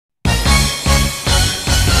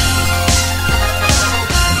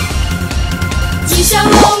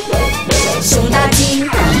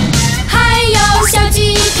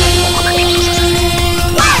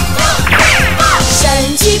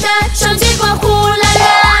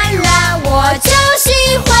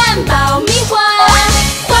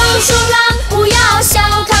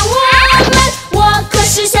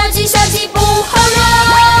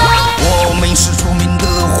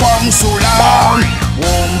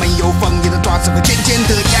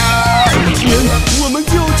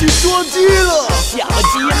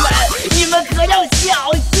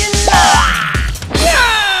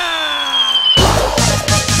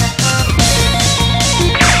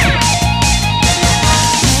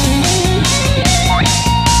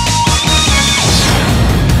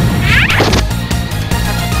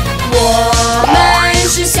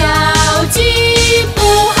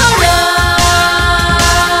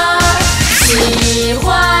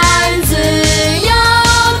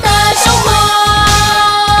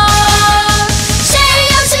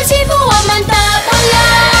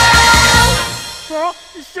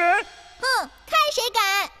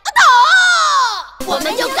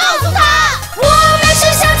诉他，我们是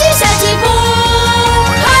小鸡小鸡不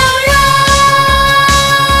好惹。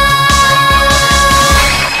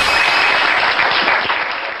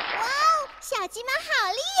哇哦，小鸡们好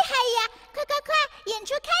厉害呀！快快快，演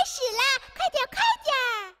出开始啦！快点快点！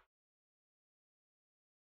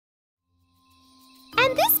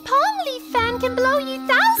 And this palm leaf fan can blow you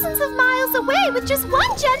thousands of miles away with just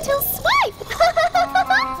one gentle swipe.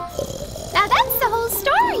 Now that's the whole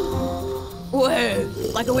story. Whoa,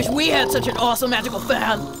 like I wish we had such an awesome magical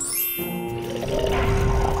fan.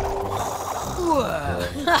 Whoa.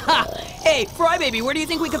 Hey, Frybaby, where do you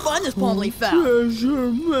think we could find this palm leaf fan?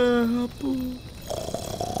 Treasure map.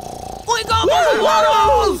 Wake up, Uncle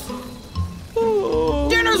Waddles!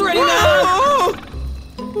 Dinner's ready now!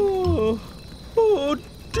 Oh,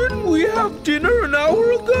 didn't we have dinner an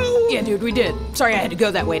hour ago? Yeah, dude, we did. Sorry I had to go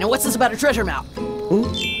that way. Now what's this about a treasure map? Huh?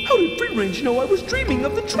 How did Free Range know I was dreaming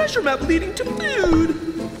of the treasure map leading to food?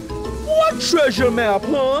 What treasure map,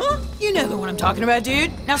 huh? You know the one I'm talking about,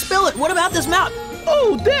 dude. Now spill it. What about this map?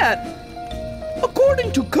 Oh, that!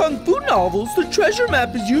 According to Kung Fu novels, the treasure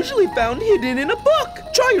map is usually found hidden in a book.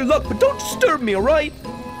 Try your luck, but don't disturb me, alright?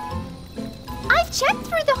 I've checked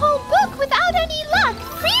through the whole book without any luck.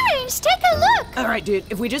 Free Range, take a look. All right, dude.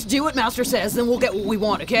 If we just do what Master says, then we'll get what we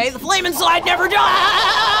want, okay? The flaming slide never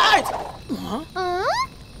dies! Huh?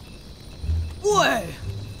 Whoa!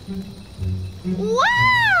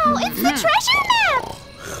 Wow, it's the treasure map.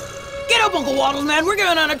 Get up, Uncle Waddles, man. We're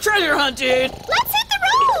going on a treasure hunt, dude. Let's hit the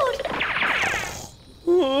road.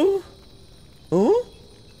 Huh?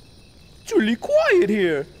 It's really quiet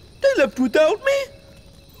here. They left without me?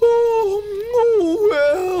 Oh,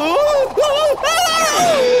 well.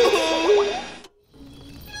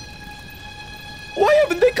 Why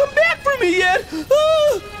haven't they come back for me yet?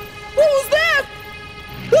 What was that?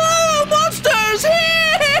 Oh, monsters!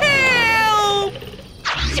 Help!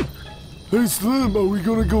 Hey Slim, are we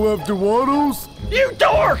gonna go after Waddles? You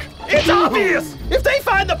dork! It's obvious! If they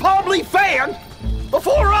find the palm leaf fan,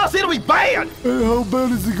 before us, it'll be banned! Hey, how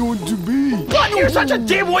bad is it going to be? Glutton, you're such a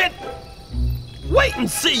dimwit! Wait and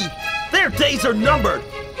see! Their days are numbered!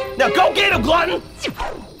 Now go get him, Glutton!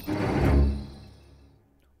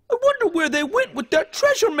 I wonder where they went with that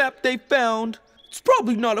treasure map they found. It's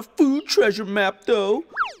probably not a food treasure map, though.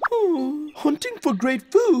 Hunting for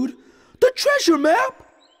great food? The treasure map?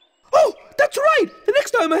 Oh, that's right! The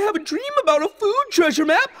next time I have a dream about a food treasure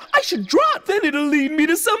map, I should draw it, then it'll lead me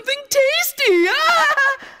to something tasty!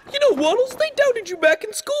 Ah! You know, Waddles, they doubted you back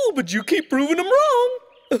in school, but you keep proving them wrong.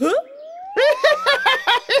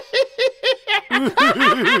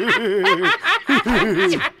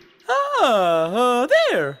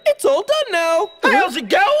 There. It's all done now. How's it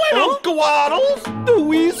going, Uncle Waddles? The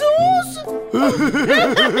weasels?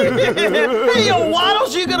 Hey, old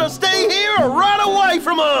Waddles, you gonna stay here or run away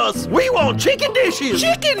from us? We want chicken dishes!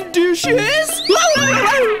 Chicken dishes?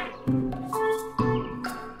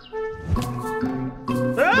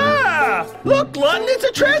 Ah! Look, Glutton, it's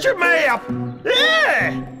a treasure map!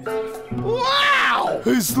 Yeah! Wow!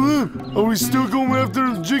 Hey Slim, are we still going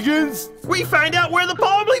after the chickens? We find out where the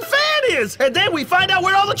palm leaf fan is, and then we find out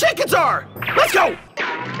where all the chickens are! Let's go!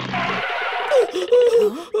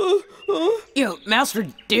 Yo, Master,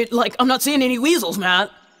 dude, like, I'm not seeing any weasels, man.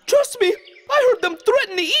 Trust me, I heard them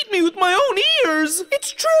threaten to eat me with my own ears.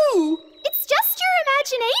 It's true. It's just your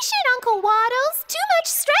imagination, Uncle Waddles. Too much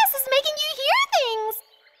stress is making you hear things.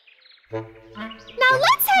 Now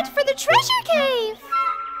let's head for the treasure cave.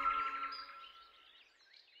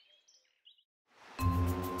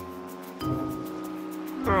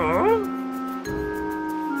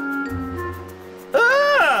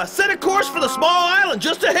 Set a course for the small island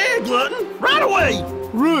just ahead, Glutton. Right away!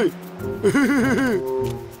 Right.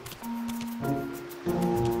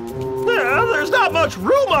 There's not much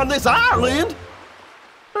room on this island.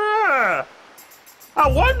 I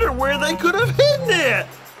wonder where they could have hidden it.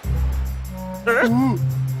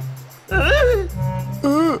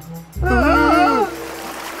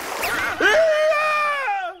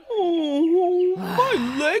 My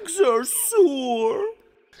legs are sore.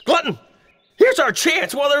 Glutton, here's our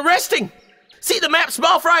chance while they're resting. See the map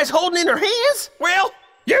Small Fry's holding in her hands? Well,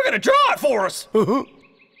 you're gonna draw it for us.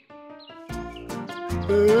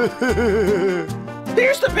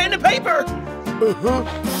 Here's the pen and paper.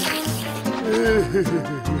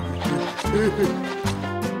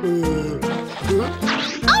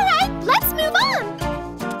 All right, let's move on.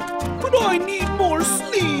 But I need more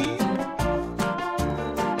sleep.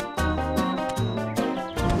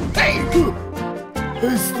 Hey!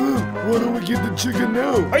 Hey Slim, why don't we get the chicken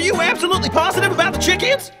now? Are you absolutely positive about the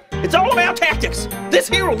chickens? It's all about tactics. This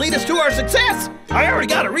here will lead us to our success. I already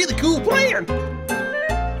got a really cool plan.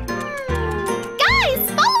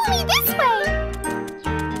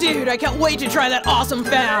 Dude, I can't wait to try that awesome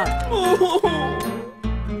found.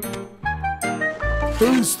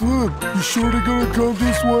 Hey, Slim, you sure they're gonna come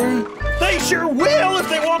this way? They sure will if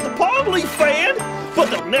they want the palm leaf fan, but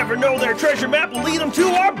they'll never know their treasure map will lead them to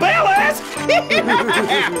our bellies.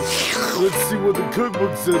 Let's see what the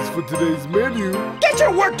cookbook says for today's menu. Get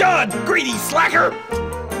your work done, greedy slacker!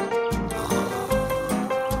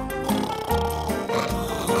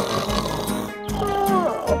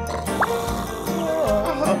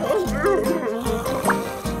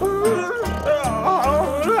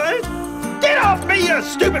 Get off me, you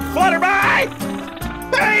stupid flutterby!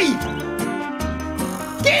 Hey!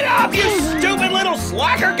 Get up, you stupid little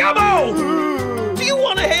slacker! Come on! Do you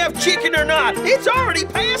want to have chicken or not? It's already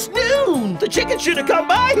past noon. The chicken should have come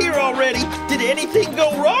by here already. Did anything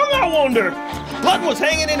go wrong, I wonder? Glutton was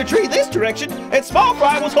hanging in a tree this direction, and Small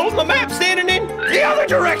Fry was holding the map standing in the other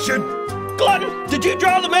direction. Glutton, did you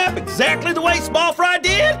draw the map exactly the way Small Fry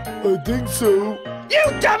did? I think so.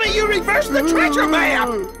 You dummy, you reversed the treasure map!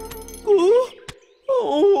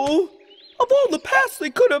 Oh, of all the paths they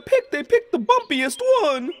could have picked, they picked the bumpiest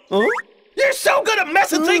one. Huh? You're so good at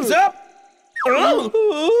messing things up!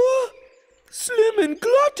 Slim and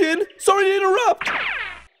Glutton, sorry to interrupt.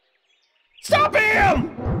 Stop him!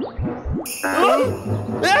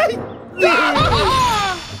 Hey!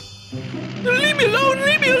 Leave me alone,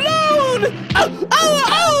 leave me alone! Ow, ow,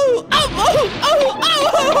 ow, ow, ow, ow, ow,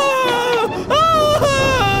 ow.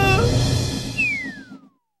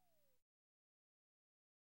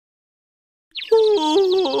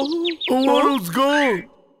 Waddle's gone.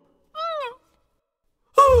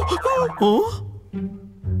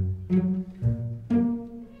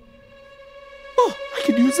 Oh, I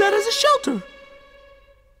could use that as a shelter.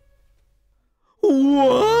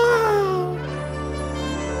 Wow!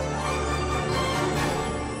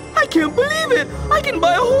 I can't believe it! I can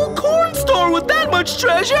buy a whole corn store with that much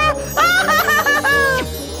treasure!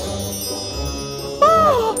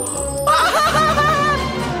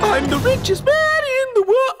 I'm the richest man in the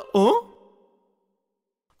world! Huh?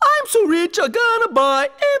 I'm so rich, I'm gonna buy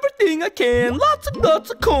everything I can. Lots and lots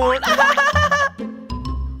of corn.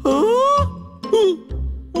 Oh,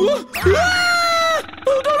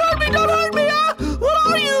 don't hurt me, don't hurt me! What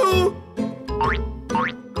are you?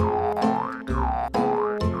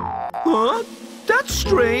 Huh? That's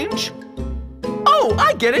strange. Oh,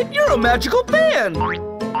 I get it. You're a magical fan.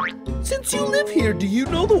 Since you live here, do you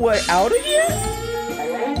know the way out of here?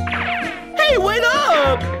 Hey, wait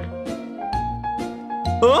up!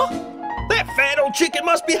 Huh? That fat old chicken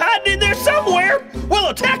must be hiding in there somewhere! We'll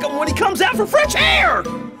attack him when he comes out for fresh air!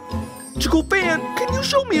 Chico fan, can you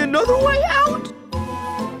show me another way out?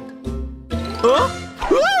 Huh?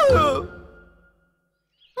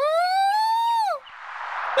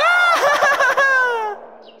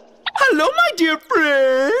 Hello, my dear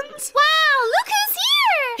friends! Wow, look who's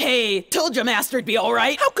here! Hey, told you Master'd be all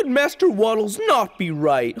right. How could Master Waddles not be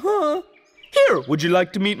right, huh? Here, would you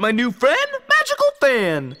like to meet my new friend, Magical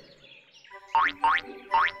Fan?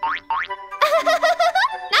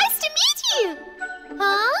 Nice to meet you!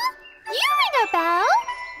 Huh? You ring a bell?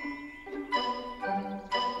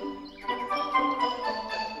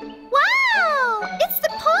 Wow! It's the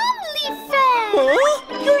palm leaf fan!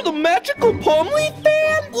 Huh? You're the magical palm leaf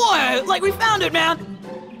fan? What? Like we found it, man.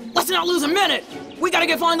 Let's not lose a minute. We gotta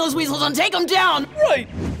go find those weasels and take them down. Right.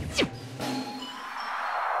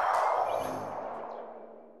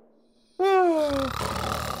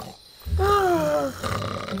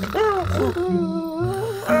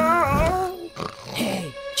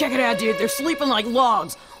 Hey, check it out, dude. They're sleeping like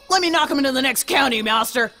logs. Let me knock them into the next county,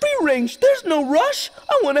 Master. Free-range, there's no rush.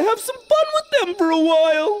 I want to have some fun with them for a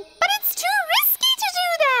while. But it's too risky to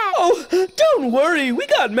do that! Oh, don't worry. We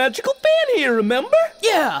got Magical Fan here, remember?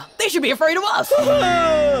 Yeah, they should be afraid of us.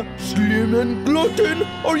 Slim and Glutton,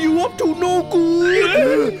 are you up to no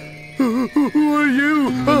good? Who are you?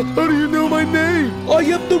 How do you know my name? I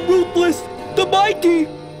am the ruthless, the mighty,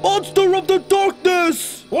 monster of the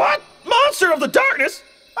darkness. What? Monster of the darkness?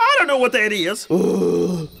 I don't know what that is.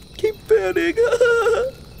 Keep fanning.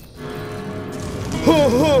 Ha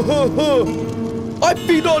ha ha ha! I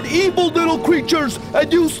feed on evil little creatures,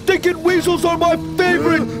 and you stinking weasels are my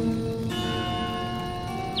favorite.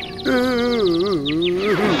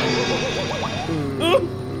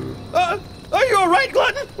 Are you all right,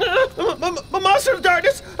 Glutton? Monster of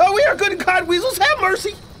darkness, we are good and kind weasels. Have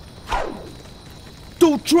mercy.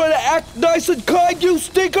 Don't try to act nice and kind, you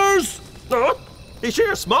stinkers. He's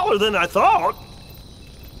sure smaller than I thought.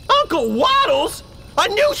 Uncle Waddles? I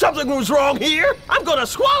knew something was wrong here. I'm gonna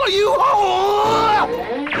swallow you whole.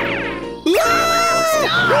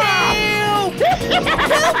 Help!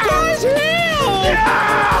 Help, guys,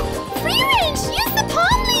 help!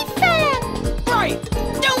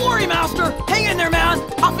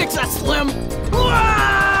 fix that, Slim.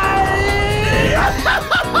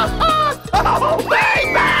 Oh,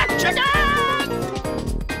 baby, chicken!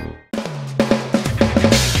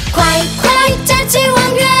 快快站起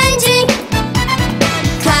望远镜，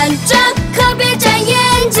看着可别眨眼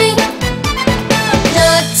睛。热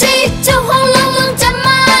气就轰隆隆加马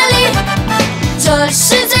力，这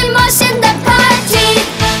是最冒险的 party。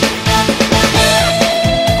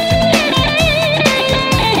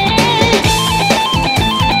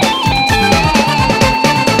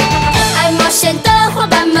爱冒险的伙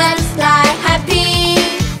伴们来 happy，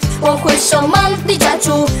 我会手猛地抓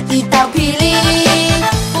住一道霹雳。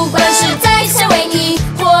 不管是在夏威夷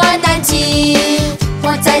或南极，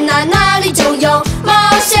或在哪里就有冒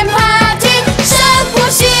险 party， 深呼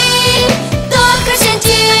吸，躲开陷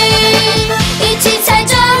阱，一起踩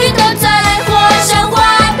着鱼都在火上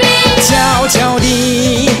滑冰。悄悄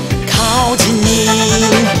地靠近你，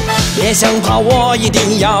别想跑，我一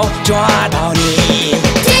定要抓到你。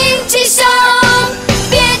挺起胸，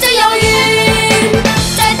别再犹豫，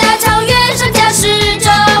在大草原上驾驶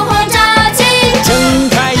着轰炸机。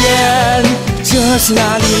 这是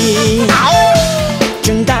哪里？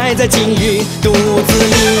正待在今夜